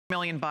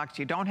million bucks.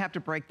 You don't have to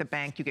break the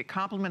bank. You get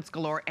compliments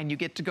galore, and you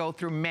get to go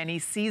through many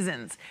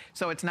seasons.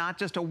 So it's not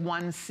just a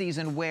one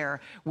season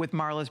wear with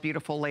Marla's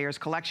beautiful layers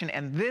collection.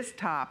 And this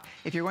top,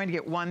 if you're going to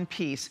get one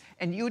piece,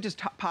 and you just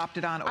popped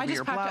it on over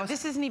your blouse.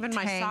 This isn't even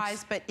my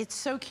size, but it's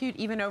so cute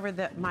even over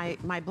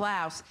my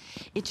blouse.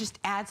 It just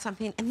adds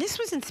something. And this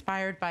was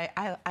inspired by,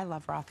 I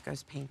love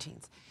Rothko's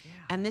paintings. Yeah.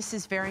 And this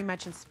is very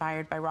much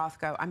inspired by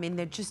Rothko. I mean,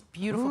 they're just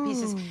beautiful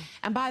pieces.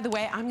 And by the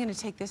way, I'm gonna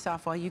take this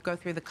off while you go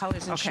through the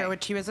colors and show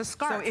it to you as a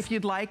scarf. So if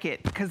you'd like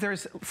it, because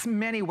there's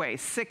many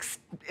ways,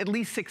 at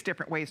least six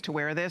different ways to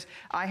wear this.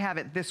 I have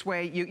it this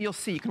way. You'll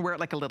see, you can wear it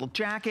like a little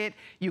jacket.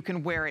 You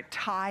can wear it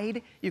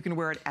tied. You can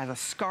wear it as a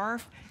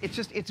scarf.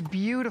 It's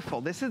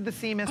beautiful. This is the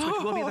seamist,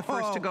 which will be the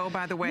first to go,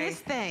 by the way. This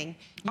thing,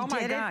 oh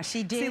my gosh.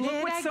 She did it. See,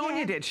 look what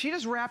Sonia did. She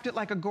just wrapped it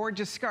like a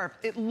gorgeous scarf.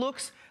 It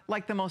looks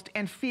like the most,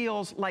 and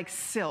feels like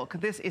silk.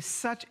 This is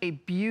such a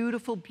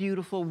beautiful,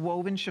 beautiful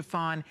woven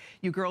chiffon.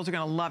 You girls are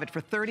gonna love it. For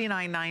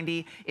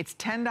 $39.90, it's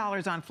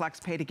 $10 on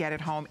FlexPay to get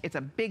it home. It's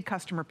a big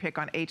customer pick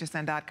on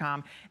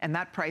hsn.com, and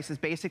that price is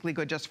basically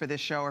good just for this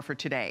show or for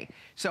today.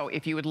 So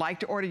if you would like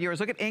to order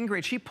yours, look at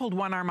Ingrid. She pulled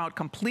one arm out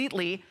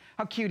completely.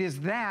 How cute is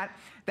that?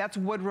 That's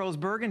Wood Rose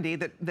Burgundy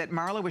that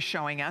Marla was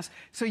showing us.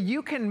 So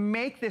you can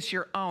make this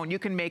your own. You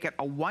can make it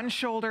a one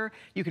shoulder.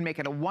 You can make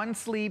it a one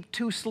sleeve,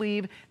 two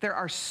sleeve. There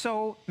are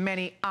so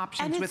many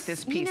options with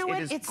this piece. You know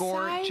it is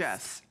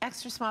gorgeous. Size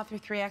extra small through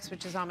 3X,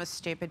 which is almost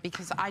stupid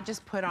because I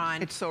just put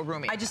on. It's so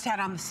roomy. I just had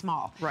on the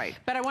small. Right.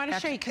 But I want to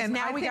show you because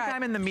now we got.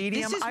 I'm in the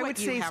medium. I would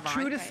say it's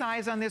true to right?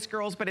 size on this,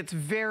 girls, but it's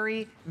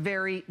very,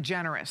 very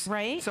generous.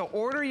 Right. So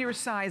order your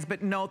size,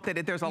 but note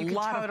that there's a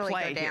lot of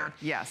play here.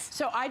 Yes.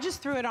 So I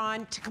just threw it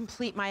on to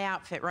complete my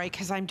outfit, right?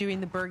 Because I'm doing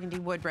the burgundy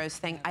wood rose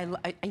thing.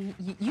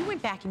 You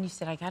went back and you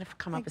said, I got to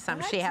come up with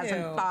something she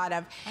hasn't thought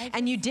of.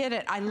 And you did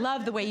it. I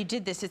love the way you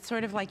did this. It's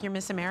sort of like your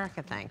Miss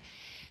America thing.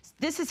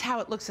 This is how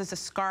it looks as a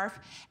scarf.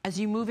 As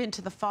you move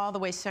into the fall, the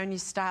way Sonia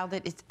styled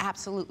it, it's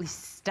absolutely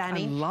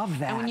stunning. I love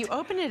that. And when you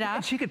open it up.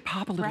 And she could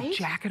pop a little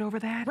jacket over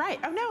that. Right.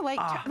 Oh, no, like,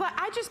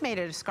 I just made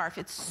it a scarf.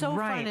 It's so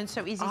fun and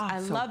so easy. I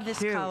love this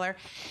color.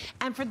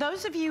 And for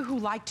those of you who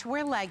like to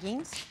wear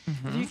leggings,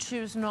 if you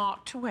choose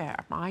not to wear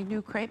my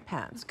new crepe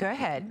pants, go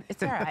ahead.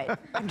 It's all right.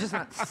 I'm just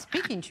not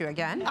speaking to you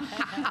again.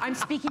 I'm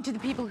speaking to the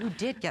people who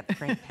did get the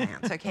crepe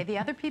pants, okay? The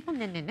other people,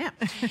 no, no, no.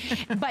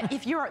 But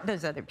if you're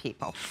those other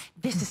people,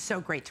 this is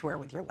so great to wear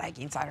with your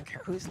leggings. I don't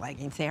care whose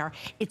leggings they are.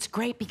 It's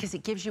great because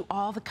it gives you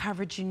all the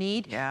coverage you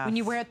need when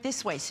you wear it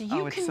this way. So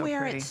you can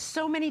wear it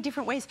so many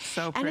different ways.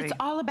 And it's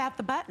all about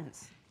the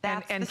buttons.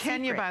 And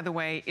Kenya, by the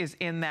way, is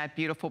in that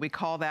beautiful, we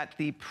call that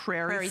the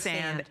Prairie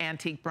Sand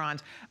Antique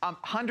Bronze.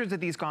 Hundreds of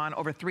these gone,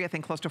 over I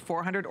think close to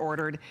 400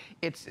 ordered.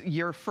 It's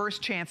your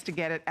first chance to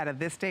get it at a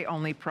this day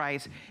only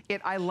price.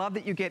 I love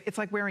that you get, it's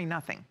like wearing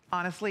nothing.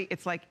 Honestly,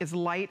 it's like as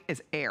light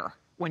as air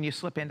when you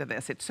slip into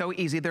this. It's so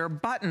easy. There are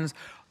buttons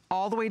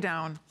all the way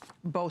down,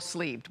 both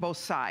sleeved, both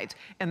sides.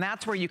 And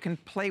that's where you can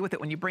play with it.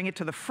 When you bring it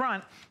to the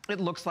front, it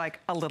looks like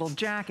a little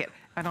jacket.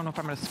 I don't know if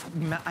I'm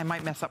gonna, I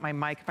might mess up my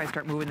mic if I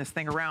start moving this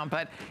thing around,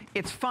 but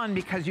it's fun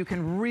because you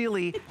can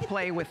really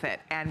play with it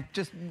and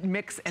just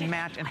mix and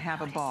match and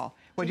have a ball.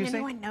 What did you say?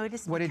 Anyone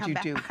notice what did you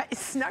do? I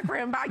snuck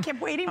around, but I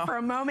kept waiting for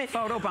a moment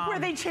where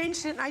they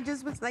changed it, and I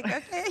just was like,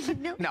 okay,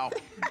 No,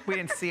 we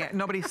didn't see it.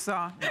 Nobody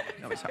saw. No,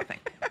 nobody saw a thing.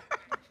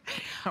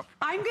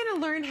 I'm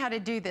gonna learn how to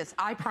do this,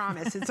 I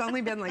promise. It's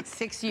only been like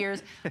 6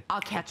 years.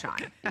 I'll catch on,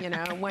 you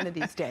know, one of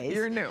these days.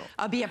 You're new.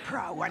 I'll be a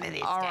pro one of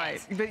these days. All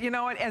right, but you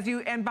know what,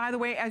 and by the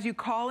way, as you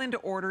call into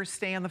orders,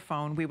 stay on the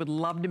phone. We would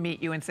love to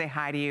meet you and say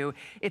hi to you.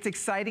 It's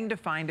exciting to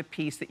find a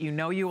piece that you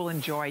know you will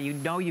enjoy, you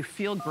know you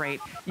feel great.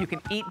 You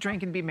can eat,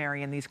 drink, and be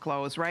merry in these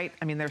clothes, right?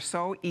 I mean, they're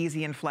so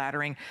easy and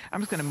flattering.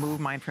 I'm just gonna move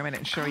mine for a minute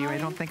and show you. I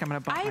don't think I'm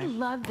gonna bump mine. I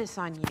love this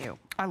on you.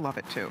 I love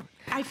it too.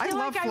 I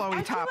love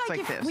flowy tops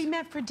like this. If we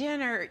met for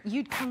dinner,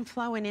 you'd come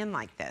flowing in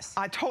like this.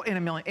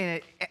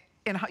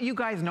 You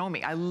guys know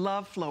me. I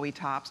love flowy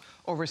tops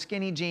over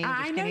skinny jeans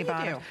or skinny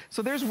bottoms.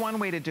 So there's one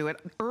way to do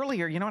it.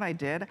 Earlier, you know what I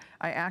did?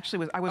 I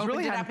was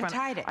really having fun.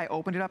 Tied it. I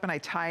opened it up and I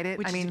tied it.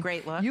 Which is a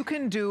great look. You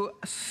can do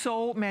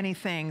so many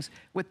things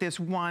with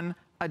this one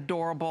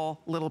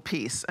adorable little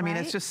piece. I mean,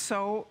 it's just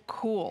so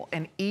cool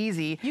and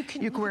easy. You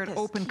can wear it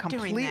open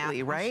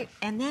completely, right?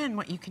 And then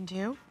what you can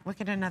do,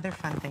 look at another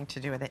fun thing to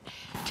do with it.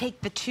 Take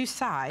the two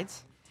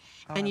sides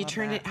and you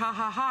turn it, ha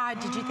ha ha,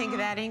 did you think of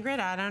that, Ingrid?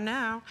 I don't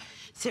know.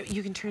 So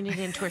you can turn it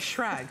into a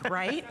shrug,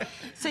 right?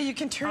 So you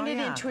can turn it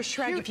into a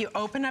shrug. If you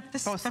open up the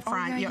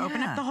front, you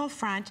open up the whole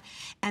front,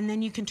 and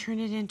then you can turn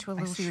it into a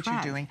little shrug. I see what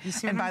you're doing.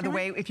 And by the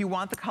way, if you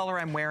want the color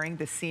I'm wearing,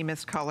 the sea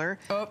mist color.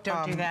 Oh,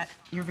 don't do that.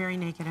 You're very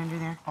naked under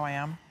there. Oh, I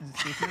am? Is it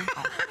see-through?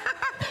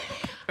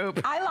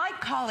 I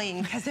like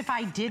Colleen, because if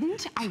I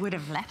didn't, I would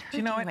have let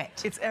her do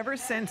it. It's ever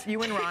since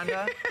you and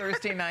Rhonda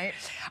Thursday night.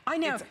 I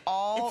know.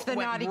 It's the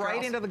naughty girls.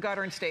 Right into the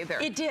gutter and stayed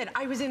there. It did.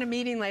 I was in a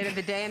meeting later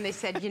the day, and they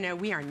said, you know,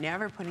 we are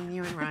never putting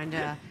you and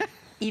Rhonda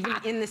even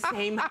in the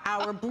same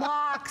hour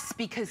blocks,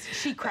 because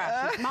she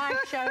crashes my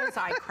shows,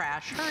 I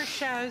crash her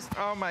shows.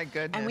 Oh, my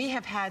goodness. And we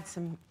have had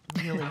some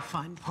really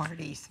fun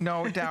parties.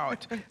 No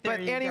doubt.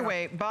 But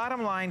anyway,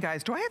 bottom line,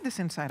 guys, do I have this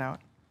inside out?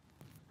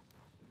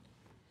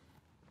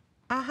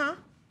 Uh-huh.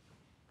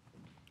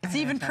 It's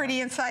even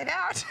pretty inside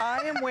out. I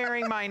am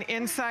wearing mine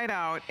inside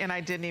out, and I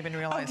didn't even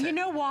realize it. You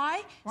know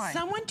why? Why?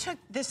 Someone took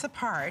this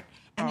apart,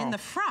 and in the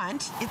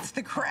front, it's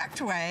the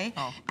correct way,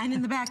 and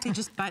in the back, they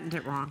just buttoned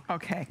it wrong.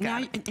 Okay, now,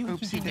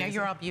 Oopsie now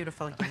you're all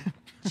beautiful again.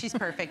 She's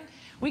perfect.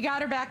 We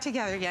got her back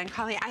together again.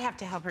 Colleen, I have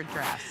to help her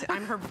dress.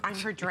 I'm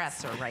her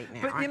dresser right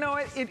now. But you know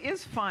what? It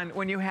is fun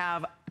when you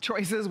have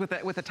choices with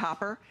a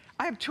topper.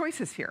 I have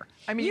choices here.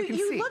 I mean, you can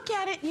see. You look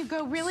at it and you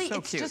go, really, so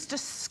it's cute. just a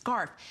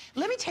scarf.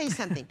 Let me tell you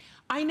something.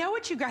 I know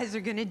what you guys are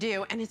gonna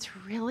do, and it's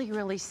really,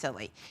 really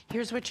silly.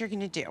 Here's what you're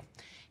gonna do.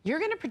 You're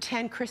gonna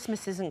pretend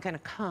Christmas isn't gonna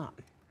come.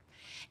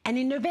 And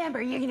in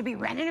November, you're gonna be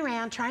running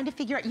around trying to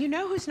figure out, you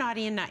know who's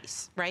naughty and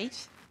nice, right?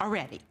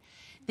 Already.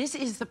 This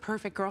is the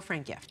perfect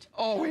girlfriend gift.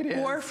 Oh, it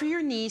is. Or for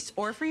your niece,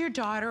 or for your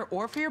daughter,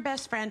 or for your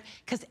best friend,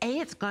 because A,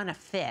 it's gonna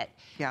fit.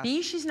 Yes.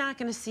 B, she's not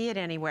gonna see it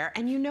anywhere,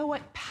 and you know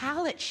what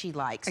palette she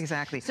likes.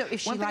 Exactly. So if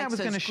she one thing I likes was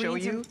those going to show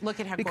greens, you, look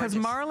at how because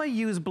gorgeous. Marla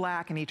used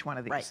black in each one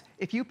of these. Right.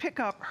 If you pick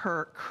up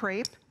her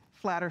crepe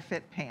flatter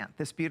fit pant,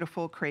 this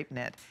beautiful crepe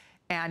knit,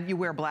 and you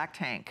wear black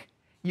tank,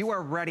 you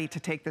are ready to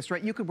take this,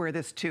 right? You could wear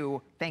this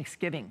to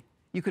Thanksgiving.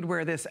 You could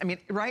wear this, I mean,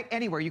 right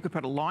anywhere. You could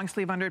put a long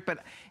sleeve under it, but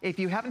if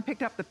you haven't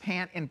picked up the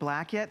pant in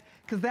black yet,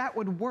 because that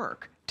would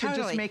work to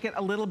just make it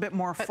a little bit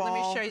more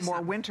fall,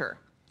 more winter.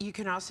 You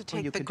can also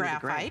take the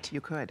graphite. You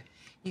could.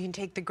 You can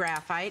take the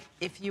graphite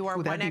if you are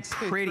Ooh, 1X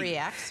through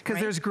 3X. Because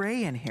there's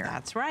gray in here.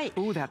 That's right.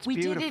 Ooh, that's we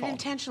beautiful. We did it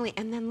intentionally,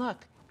 and then look,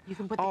 you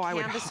can put the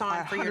canvas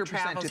on for your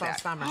travels all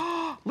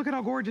summer. Look at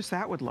how gorgeous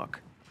that would look.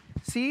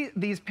 See,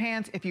 these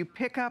pants, if you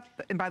pick up,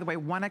 and by the way,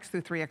 1X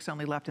through 3X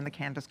only left in the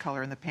canvas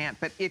color in the pant,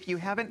 but if you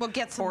haven't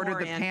ordered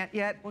the pant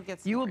yet,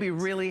 you will be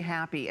really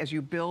happy as you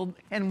build.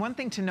 And one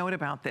thing to note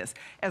about this,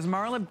 as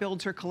Marla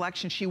builds her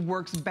collection, she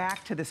works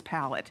back to this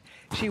palette.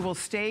 She will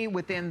stay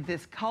within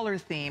this color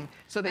theme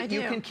so that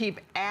you can keep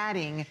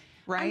adding,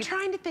 right? I'm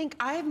trying to think,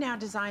 I have now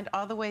designed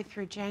all the way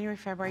through January,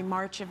 February,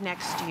 March of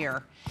next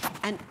year.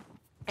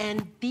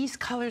 And these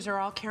colors are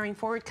all carrying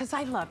forward because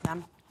I love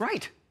them.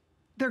 Right.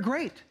 They're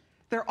great.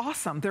 They're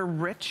awesome. They're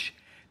rich.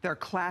 They're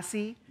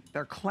classy.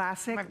 They're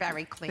classic. They're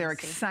very classy. They're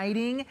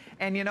exciting.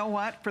 And you know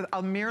what? For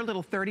a mere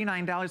little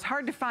 $39,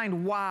 hard to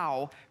find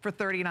wow for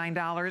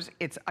 $39.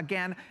 It's,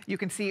 again, you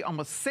can see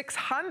almost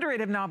 600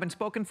 have now been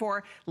spoken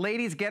for.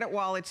 Ladies, get it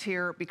while it's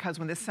here, because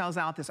when this sells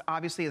out, this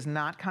obviously is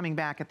not coming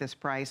back at this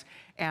price.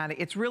 And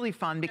it's really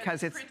fun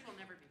because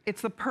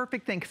it's the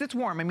perfect thing, because it's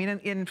warm. I mean,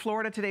 in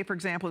Florida today, for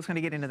example, it's going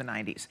to get into the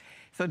 90s.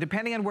 So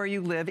depending on where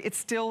you live, it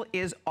still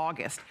is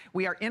August.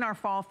 We are in our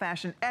fall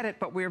fashion edit,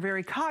 but we're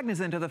very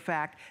cognizant of the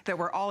fact that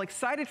we're all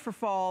excited for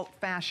fall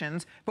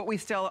fashions, but we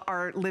still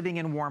are living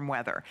in warm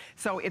weather.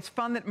 So it's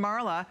fun that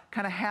Marla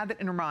kind of had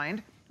that in her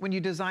mind when you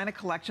design a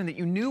collection that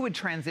you knew would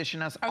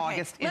transition us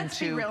August into fall. Let's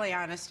be really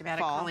honest about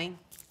it, Colleen.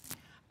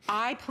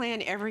 I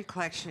plan every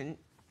collection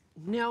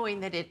knowing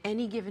that at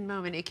any given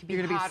moment it could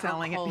be hot or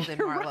cold in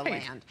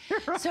MarlaWynne.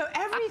 So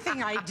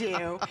everything I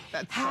do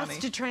has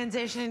to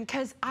transition,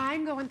 because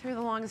I'm going through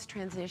the longest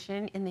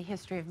transition in the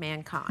history of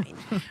mankind,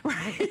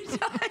 right?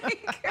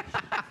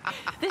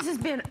 This has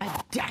been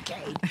a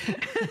decade.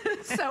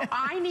 So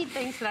I need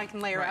things that I can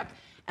layer up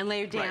and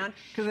layer down.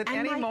 Because at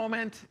any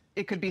moment,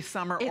 it could be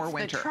summer or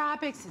winter. It's the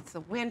tropics, it's the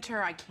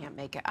winter. I can't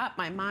make it up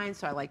my mind,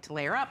 so I like to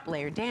layer up,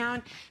 layer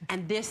down,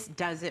 and this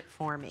does it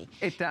for me.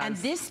 It does. And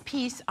this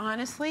piece,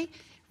 honestly,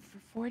 for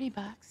 40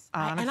 bucks,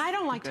 and I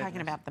don't like talking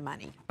about the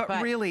money.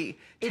 But really,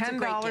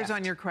 $10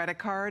 on your credit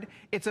card,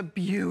 it's a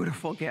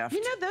beautiful gift.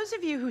 You know, those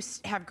of you who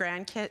have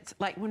grandkids,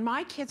 like when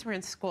my kids were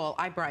in school,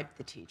 I bribed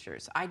the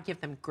teachers. I'd give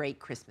them great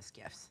Christmas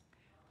gifts.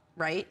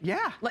 Right?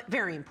 Yeah. Like,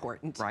 very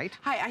important. Right.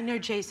 Hi, I know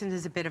Jason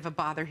is a bit of a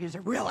bother. Here's a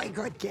really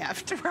good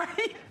gift,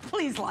 right?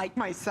 Please like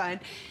my son.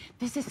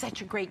 This is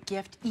such a great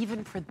gift,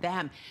 even for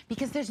them,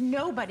 because there's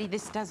nobody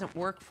this doesn't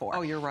work for.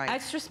 Oh, you're right.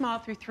 Extra small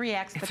through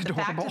 3X, but the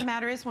fact of the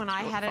matter is, when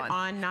I had it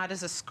on not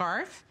as a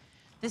scarf,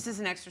 this is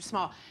an extra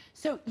small.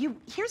 So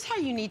here's how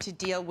you need to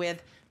deal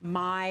with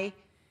my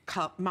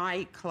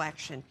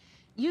collection.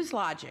 Use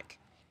logic.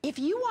 If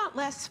you want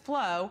less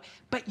flow,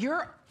 but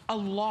you're a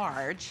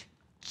large,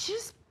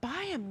 just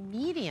buy a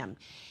medium.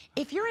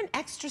 If you're an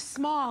extra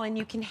small and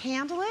you can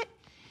handle it,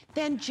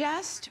 then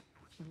just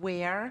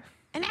wear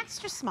an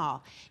extra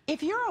small.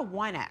 If you're a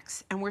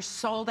 1X and we're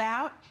sold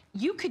out,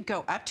 you could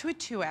go up to a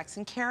 2X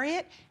and carry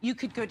it. You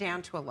could go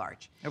down to a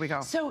large. There we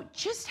go. So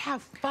just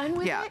have fun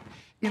with it.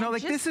 You know,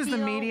 like this is the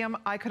medium.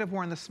 I could have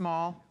worn the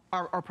small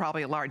or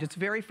probably a large. It's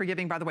very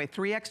forgiving. By the way,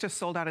 3X just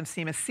sold out in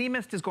Sea Mist. Sea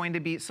Mist is going to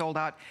be sold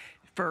out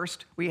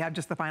first. We have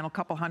just the final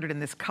couple hundred in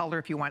this color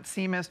if you want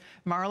Sea Mist.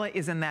 Marla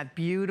is in that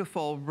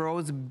beautiful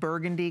rose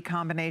burgundy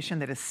combination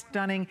that is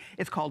stunning.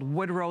 It's called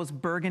Wood Rose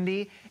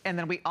Burgundy. And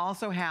then we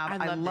also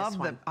have, I love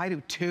them. I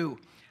do too.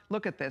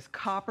 Look at this,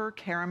 copper,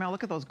 caramel.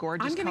 Look at those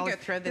gorgeous colors. I'm gonna go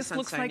throw this on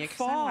looks Sonia, like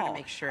fall. I wanna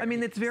make sure. I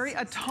mean, it's very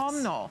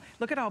autumnal.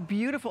 Look at how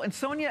beautiful. And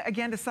Sonia,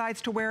 again,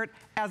 decides to wear it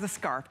as a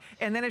scarf.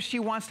 And then if she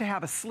wants to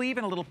have a sleeve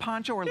and a little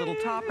poncho or a little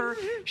topper,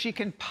 she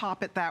can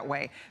pop it that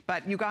way.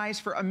 But you guys,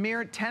 for a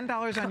mere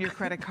 $10 on your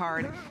credit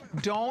card,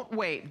 don't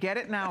wait. Get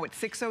it now at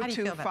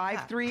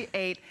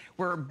 602-538.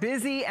 We're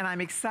busy, and I'm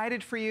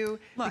excited for you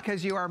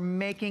because you are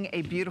making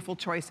a beautiful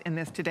choice in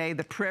this today.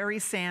 The prairie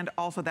sand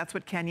also, that's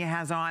what Kenya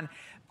has on.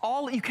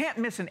 You can't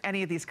miss in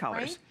any of these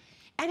colors. Right?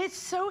 And it's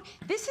so,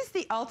 this is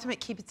the ultimate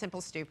keep it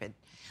simple stupid.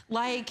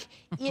 Like,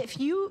 if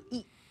you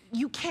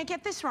can't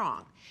get this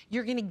wrong.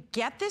 You're gonna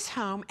get this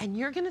home and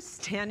you're gonna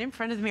stand in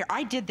front of the mirror.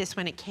 I did this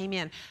when it came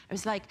in. I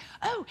was like,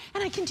 oh,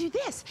 and I can do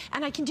this,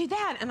 and I can do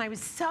that. And I was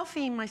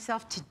selfieing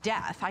myself to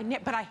death.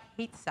 But I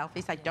hate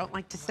selfies, I don't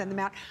like to send them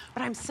out.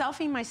 But I'm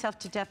selfieing myself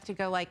to death to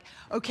go like,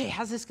 okay,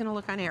 how's this gonna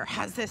look on air?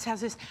 How's this?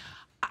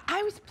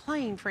 I was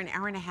playing for an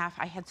hour and a half.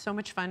 I had so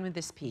much fun with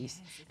this piece.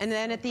 And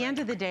then at the end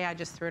of the day, I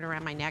just threw it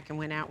around my neck and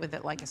went out with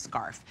it like a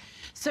scarf.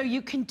 So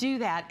you can do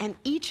that. And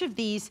each of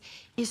these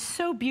is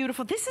so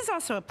beautiful. This is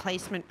also a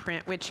placement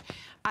print, which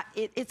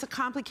it's a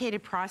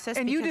complicated process.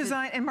 And you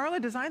designed, and Marla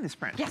designed this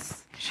print.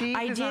 Yes. She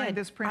designed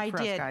this print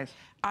for us, guys.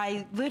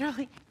 I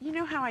literally, you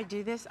know how I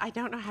do this? I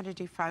don't know how to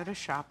do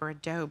Photoshop or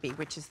Adobe,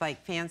 which is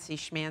like fancy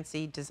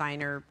schmancy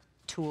designer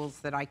tools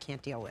that I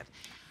can't deal with.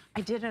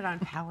 I did it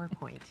on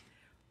PowerPoint.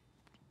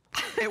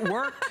 It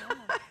worked.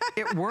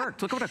 It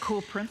worked. Look what a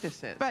cool print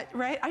this is. But,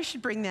 right, I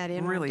should bring that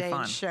in really one day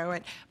fun. And show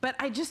it. But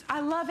I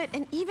love it.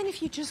 And even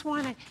if you just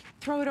want to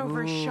throw it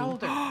over his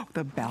shoulder.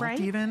 The belt right?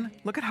 even.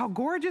 Look at how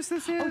gorgeous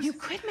this is. Oh, you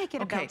could make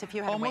it a belt if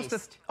you had almost a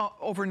waist.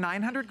 Over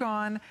 900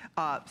 gone.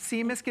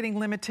 CMIS getting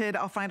limited.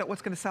 I'll find out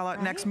what's going to sell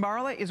out next.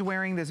 Marla is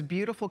wearing this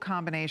beautiful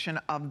combination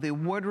of the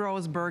wood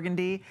rose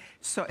burgundy.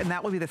 And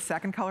that will be the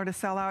second color to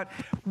sell out.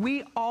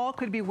 We all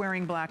could be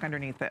wearing black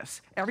underneath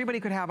this. Everybody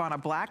could have on a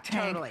black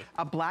tank,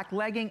 a black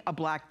legging, a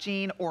black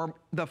jean, or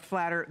the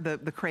flatter,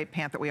 the crepe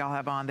pant that we all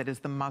have on that is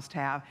the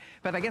must-have.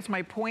 But I guess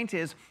my point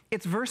is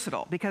it's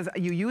versatile because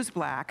you use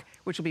black,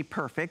 which will be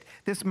perfect.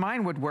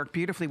 Mine would work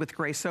beautifully with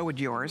gray, so would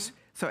yours.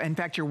 So in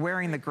fact, you're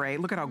wearing the gray.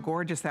 Look at how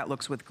gorgeous that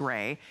looks with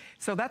gray.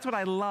 So that's what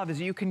I love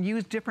is you can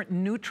use different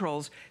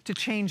neutrals to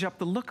change up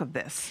the look of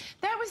this.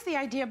 That was the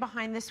idea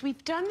behind this.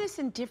 We've done this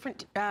in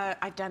different,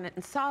 I've done it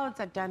in solids,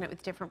 I've done it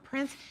with different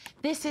prints.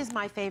 This is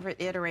my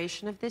favorite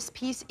iteration of this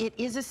piece. It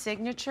is a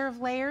signature of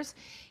layers,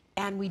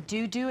 and we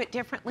do it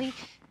differently.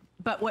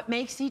 But what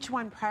makes each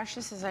one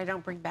precious is I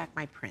don't bring back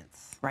my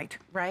prints. Right.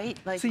 Right?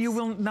 Like, so you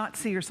will not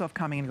see yourself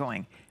coming and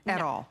going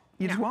at all.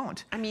 You just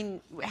won't. I mean,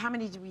 how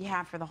many do we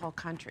have for the whole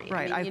country?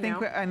 Right.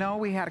 I know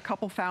we had a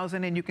couple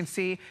thousand, and you can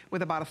see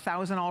with about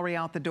 1,000 already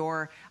out the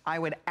door, I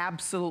would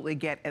absolutely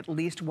get at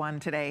least one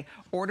today.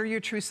 Order your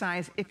true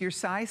size. If your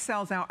size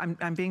sells out,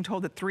 I'm being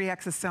told that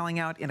 3X is selling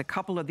out in a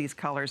couple of these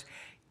colors.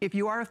 If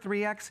you are a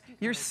 3X,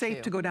 you're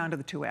safe to go down to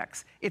the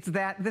 2X.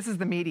 This is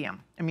the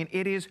medium. I mean,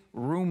 it is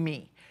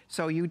roomy.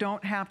 So you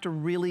don't have to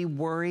really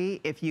worry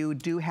if you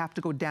do have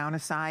to go down a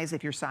size,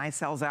 if your size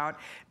sells out,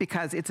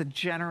 because it's a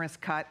generous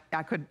cut.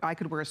 I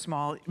could wear a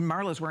small.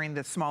 Marla's wearing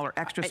the smaller,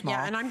 extra small.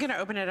 Yeah, and I'm gonna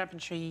open it up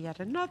and show you yet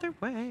another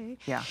way.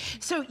 Yeah.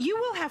 So you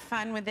will have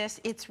fun with this.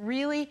 It's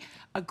really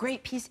a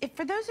great piece.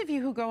 For those of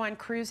you who go on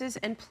cruises,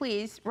 and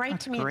please write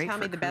to me and tell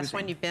me the best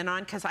one you've been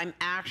on, because I'm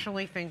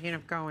actually thinking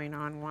of going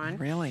on one.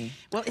 Really?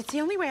 Well, it's the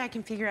only way I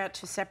can figure out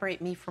to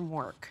separate me from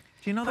work.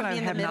 Do you know that I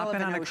have not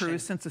been on a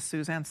cruise since the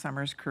Suzanne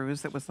Summers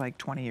cruise that was like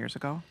 20 years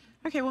ago?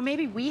 Okay, well,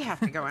 maybe we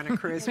have to go on a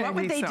cruise. What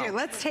would they do?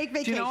 Let's take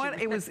vacation. Do you know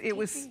what? It was.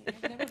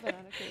 I've never been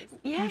on a cruise.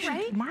 Yeah,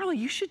 right? Marla,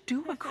 you should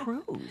do a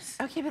cruise.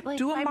 Okay, but like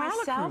do a by Marla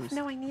myself? Cruise.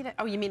 No, I need it.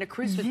 Oh, you mean a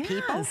cruise with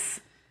people?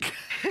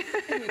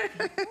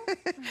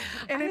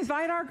 And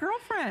invite our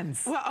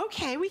girlfriends. Well,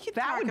 okay, we could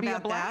talk about that. That would be a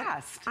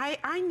blast.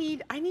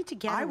 I need to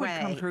get away. I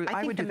would come cruise.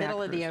 I think the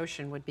middle of the cruise.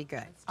 ocean would be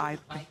good.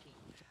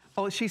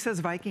 Oh, she says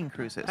Viking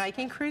cruises.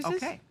 Viking cruises?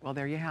 Okay, well,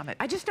 there you have it.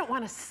 I just don't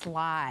want to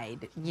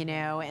slide, you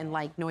know, and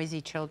like noisy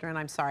children.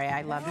 I'm sorry,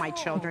 I love my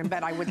children,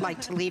 but I would like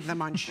to leave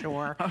them on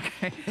shore.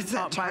 Okay.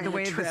 By the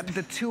way,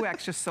 the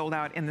 2X just sold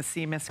out in the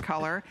sea mist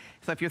color.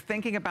 So if you're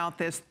thinking about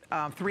this,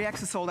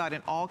 3X is sold out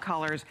in all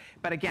colors.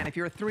 But again, if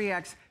you're a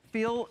 3X,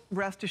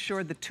 rest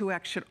assured the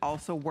 2X should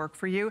also work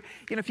for you.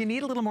 You know, if you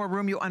need a little more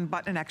room, you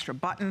unbutton an extra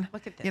button.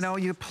 Look at this. You know,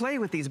 you play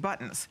with these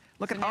buttons.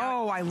 Look at,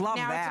 oh, I love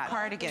that. Now it's a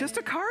cardigan. Just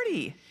a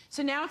cardi.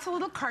 So now it's a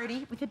little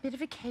cardi with a bit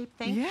of a cape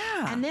thing.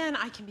 Yeah. And then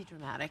I can be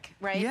dramatic,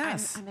 right?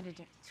 Yes. I'm gonna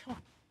do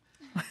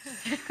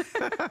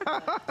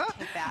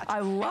Take that.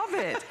 I love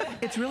it.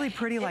 It's really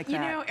pretty like that. You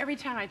know, every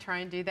time I try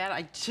and do that,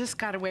 I just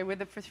got away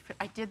with it.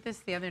 I did this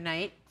the other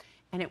night,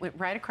 and it went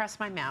right across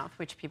my mouth,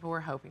 which people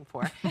were hoping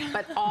for.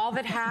 But all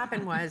that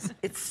happened was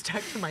it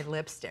stuck to my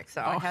lipstick,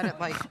 so I had it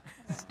like.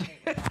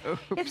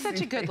 It's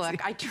such a good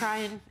look. I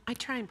try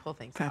and pull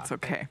things off. That's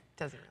okay.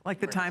 Doesn't really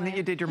like the time that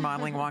you did your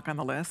modeling walk on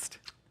the list.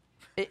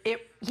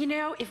 You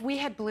know, if we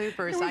had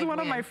bloopers, It was one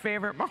of my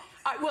favorite moments.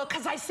 Well,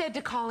 because I said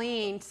to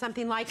Colleen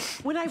something like,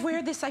 when I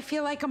wear this, I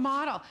feel like a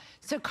model.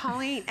 So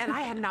Colleen, and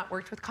I had not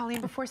worked with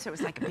Colleen before, so it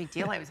was like a big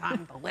deal. I was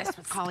on the list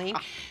with Colleen.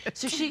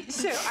 So she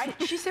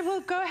said,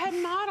 well, go ahead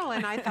and model.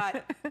 And I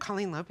thought,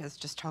 Colleen Lopez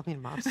just told me to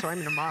model, so I'm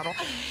going to model.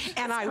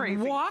 And I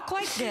walk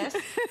like this,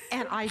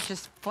 and I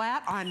just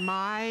flat on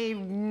my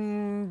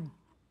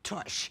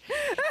tush.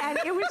 And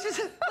it was just,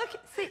 look,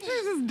 see.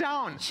 She's just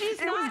down.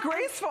 It was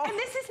graceful. And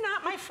this is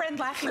not my friend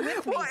laughing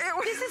with me.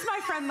 This is my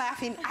friend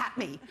laughing at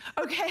me,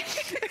 okay?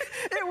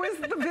 It was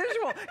the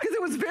visual, because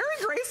it was very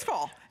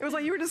graceful. It was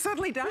like you were just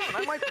suddenly down.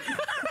 I'm like,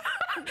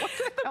 what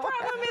the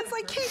problem is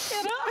I can't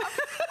get up.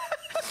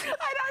 And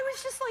I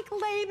was just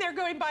like laying there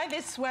going, buy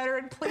this sweater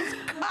and please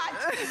cut.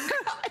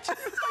 I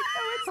just was like,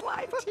 oh, it's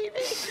live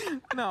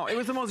TV. No, it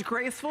was the most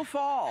graceful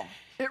fall.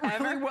 It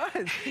really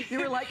was. You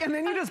were like, and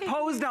then you just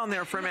posed down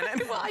there for a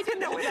minute. Well, I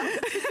didn't know what else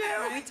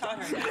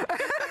to do.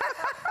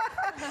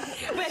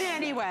 But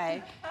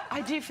anyway,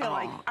 I do feel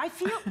like,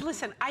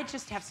 listen, I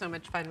just have so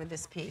much fun with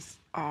this piece.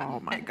 Oh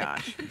my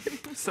gosh.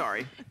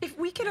 Sorry. If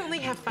we could only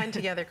have fun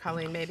together,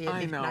 Colleen, maybe it'd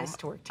be nice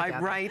to work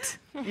together. Right?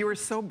 You were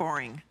so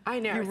boring. I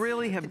know. You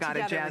really have got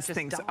to jazz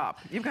things up.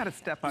 You've got to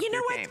step up your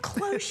game. You know what?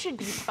 Clothes should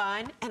be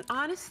fun. And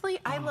honestly,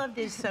 I love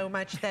this so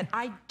much that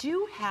I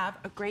do have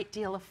a great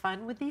deal of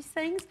fun with these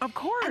things. Of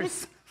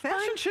course.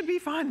 Fashion should be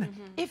fun.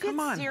 If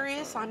it's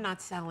serious, I'm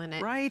not selling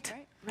it. Right?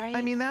 Right.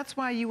 I mean, that's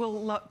why you will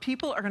love,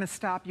 people are going to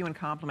stop you and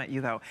compliment you,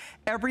 though.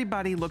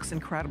 Everybody looks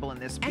incredible in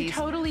this piece. And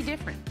totally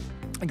different.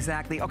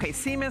 Exactly. Okay,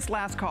 CMIS,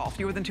 last call.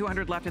 Fewer than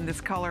 200 left in this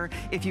color.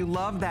 If you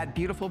love that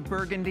beautiful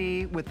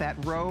burgundy with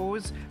that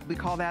rose, we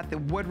call that the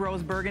wood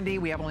rose burgundy.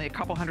 We have only a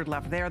couple hundred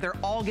left there. They're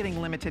all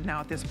getting limited now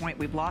at this point.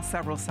 We've lost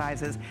several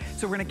sizes.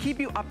 So we're going to keep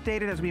you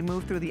updated as we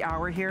move through the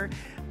hour here.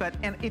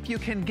 And if you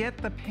can get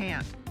the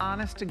pant,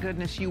 honest to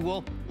goodness, you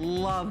will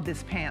love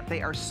this pant.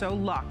 They are so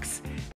luxe.